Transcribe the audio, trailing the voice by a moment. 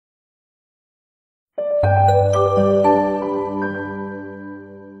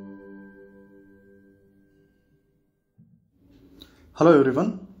Hello everyone,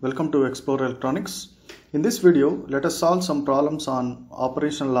 welcome to Explore Electronics. In this video, let us solve some problems on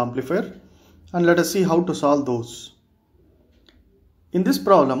operational amplifier and let us see how to solve those. In this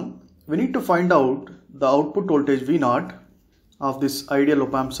problem, we need to find out the output voltage V0 of this ideal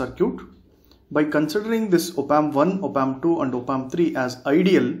op-amp circuit. By considering this op-amp 1, op-amp 2 and op-amp 3 as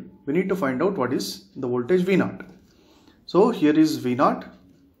ideal, we need to find out what is the voltage V0. So here is V0.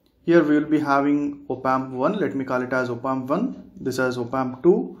 Here we will be having op-amp 1, let me call it as op-amp 1, this as op-amp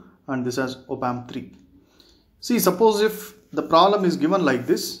 2 and this as op-amp 3. See, suppose if the problem is given like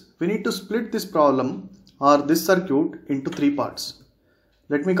this, we need to split this problem or this circuit into three parts.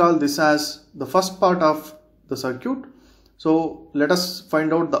 Let me call this as the first part of the circuit. So let us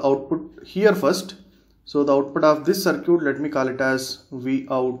find out the output here first. So the output of this circuit, let me call it as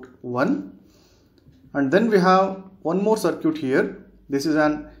Vout1. And then we have one more circuit here. This is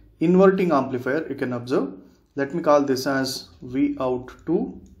an inverting amplifier, you can observe. Let me call this as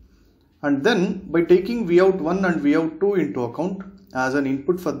Vout2. And then by taking Vout1 and Vout2 into account as an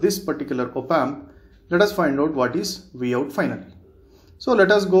input for this particular op-amp, let us find out what is Vout finally. So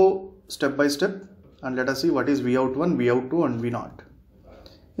let us go step by step and let us see what is Vout1, Vout2 and V0.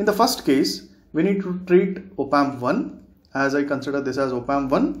 In the first case, we need to treat op-amp 1 as I consider this as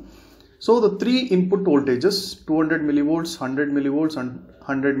op-amp 1. So the three input voltages 200 millivolts, 100 millivolts and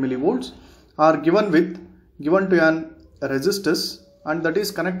 100 millivolts are given to an resistance and that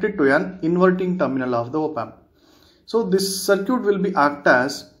is connected to an inverting terminal of the op-amp. So this circuit will be act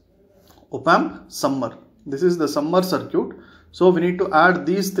as op-amp summer. This is the summer circuit. So we need to add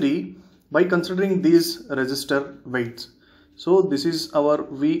these three by considering these resistor weights. So this is our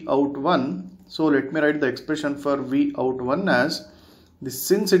Vout1. So let me write the expression for Vout1 as this,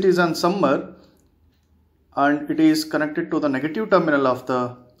 since it is on summer and it is connected to the negative terminal of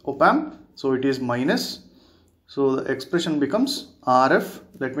the op-amp, so it is minus. So the expression becomes RF.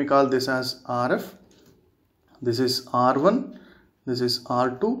 Let me call this as RF. This is R1, this is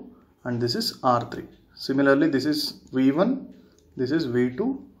R2 and this is R3. Similarly, this is V1, this is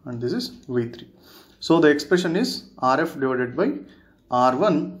V2 and this is V3. So the expression is RF divided by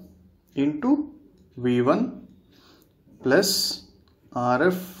R1 into V1 plus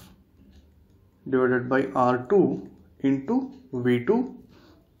RF divided by R2 into V2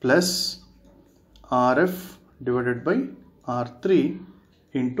 plus RF divided by R3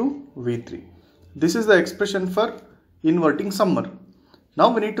 into V3. This is the expression for inverting summer.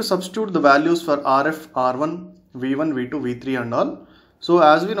 Now we need to substitute the values for RF, R1, V1, V2, V3 and all. So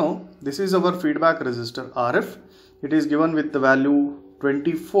as we know, this is our feedback resistor RF. It is given with the value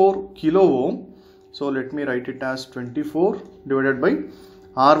 24 kilo ohm. So let me write it as 24 divided by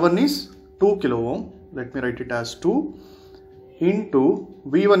R1 is 2 kilo ohm. Let me write it as 2 into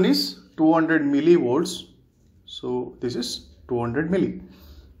V1 is 200 millivolts. So this is 200 milli.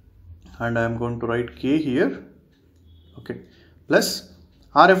 And I am going to write K here. Okay. Plus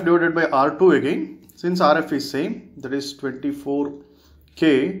RF divided by R2 again. Since RF is same, that is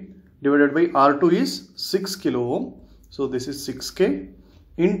 24K divided by R2 is 6 kilo ohm. So this is 6K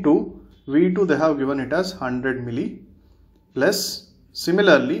into V2 they have given it as 100 milli plus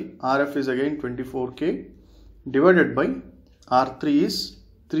similarly RF is again 24K divided by R3 is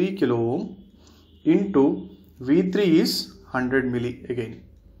 3 kilo ohm into V3 is 100 milli again.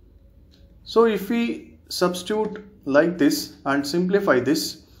 So if we substitute like this and simplify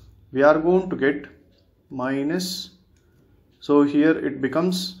this, we are going to get minus, so here it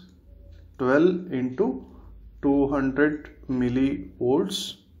becomes 12 into 200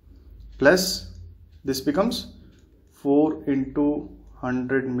 millivolts plus this becomes 4 into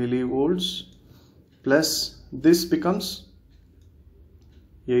 100 millivolts plus this becomes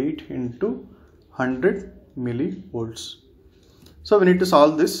 8 into 100 millivolts. So we need to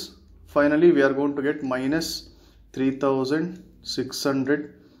solve this. Finally we are going to get minus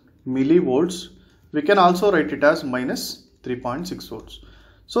 3600 millivolts. We can also write it as minus 3.6 volts.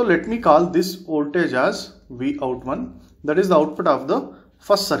 So let me call this voltage as Vout1. That is the output of the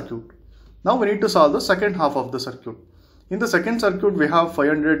first circuit. Now we need to solve the second half of the circuit. In the second circuit we have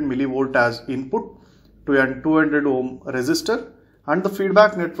 500 millivolt as input to a 200 ohm resistor and the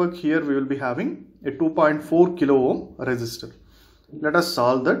feedback network here we will be having a 2.4 kilo ohm resistor. Let us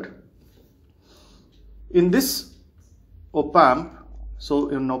solve that. In this op-amp, so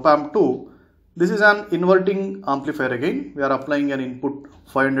in op-amp 2, this is an inverting amplifier again. We are applying an input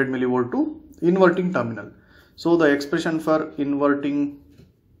 500 millivolt to inverting terminal. So the expression for inverting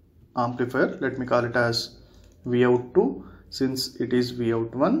amplifier, let me call it as Vout2 since it is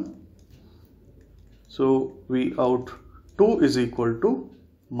Vout1. So Vout2 is equal to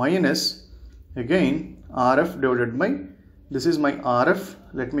minus again RF divided by this is my RF.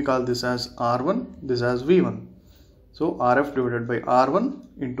 Let me call this as R1, this as V1. So RF divided by R1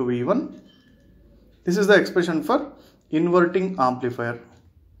 into V1. This is the expression for inverting amplifier.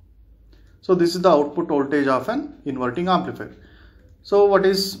 So this is the output voltage of an inverting amplifier. So what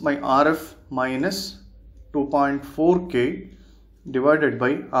is my RF minus 2.4K divided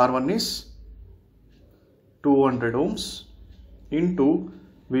by R1 is 200 ohms into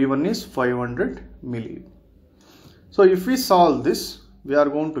V1 is 500 milli. So if we solve this, we are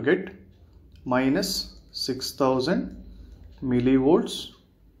going to get minus 6000 millivolts.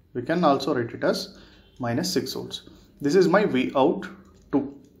 We can also write it as minus 6 volts. This is my Vout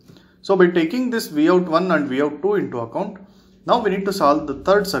 2. So by taking this Vout 1 and Vout 2 into account, now we need to solve the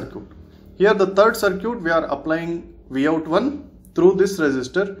third circuit. Here the third circuit, we are applying Vout 1 through this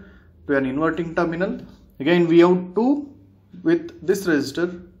resistor to an inverting terminal. Again Vout 2 with this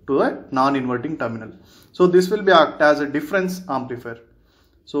resistor to a non-inverting terminal. So this will be act as a difference amplifier.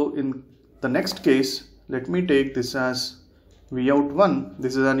 So in the next case, let me take this as Vout 1.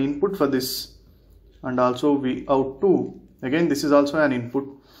 This is an input for this, and also Vout 2. Again this is also an input.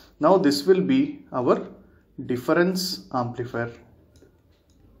 Now this will be our difference amplifier.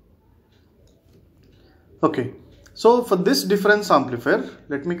 Okay, so for this difference amplifier,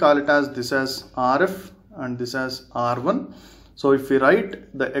 let me call it as this as RF and this as R1. So if we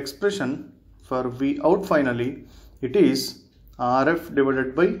write the expression for Vout finally, it is RF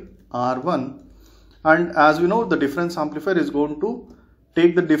divided by R1, and as we know, the difference amplifier is going to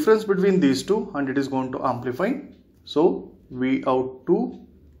take the difference between these two and it is going to amplify. So Vout 2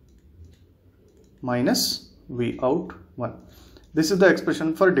 minus Vout 1. This is the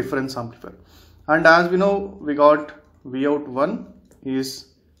expression for difference amplifier. And as we know, we got Vout 1 is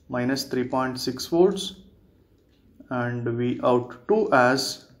minus 3.6 volts and Vout 2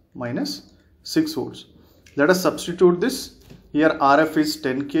 as minus 6 volts. Let us substitute this. Here RF is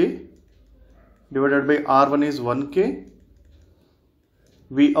 10K divided by R1 is 1K.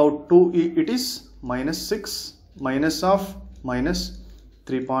 Vout 2 it is minus 6 minus of minus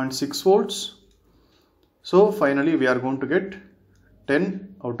 3.6 volts. So finally we are going to get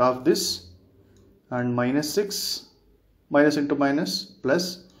 10 out of this, and minus 6 minus into minus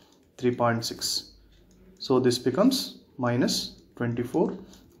plus 3.6. So this becomes minus 24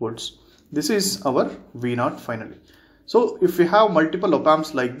 volts. This is our V0 finally. So if we have multiple op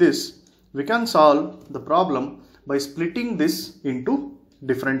amps like this, we can solve the problem by splitting this into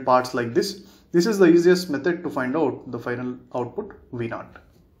different parts like this. This is the easiest method to find out the final output V0.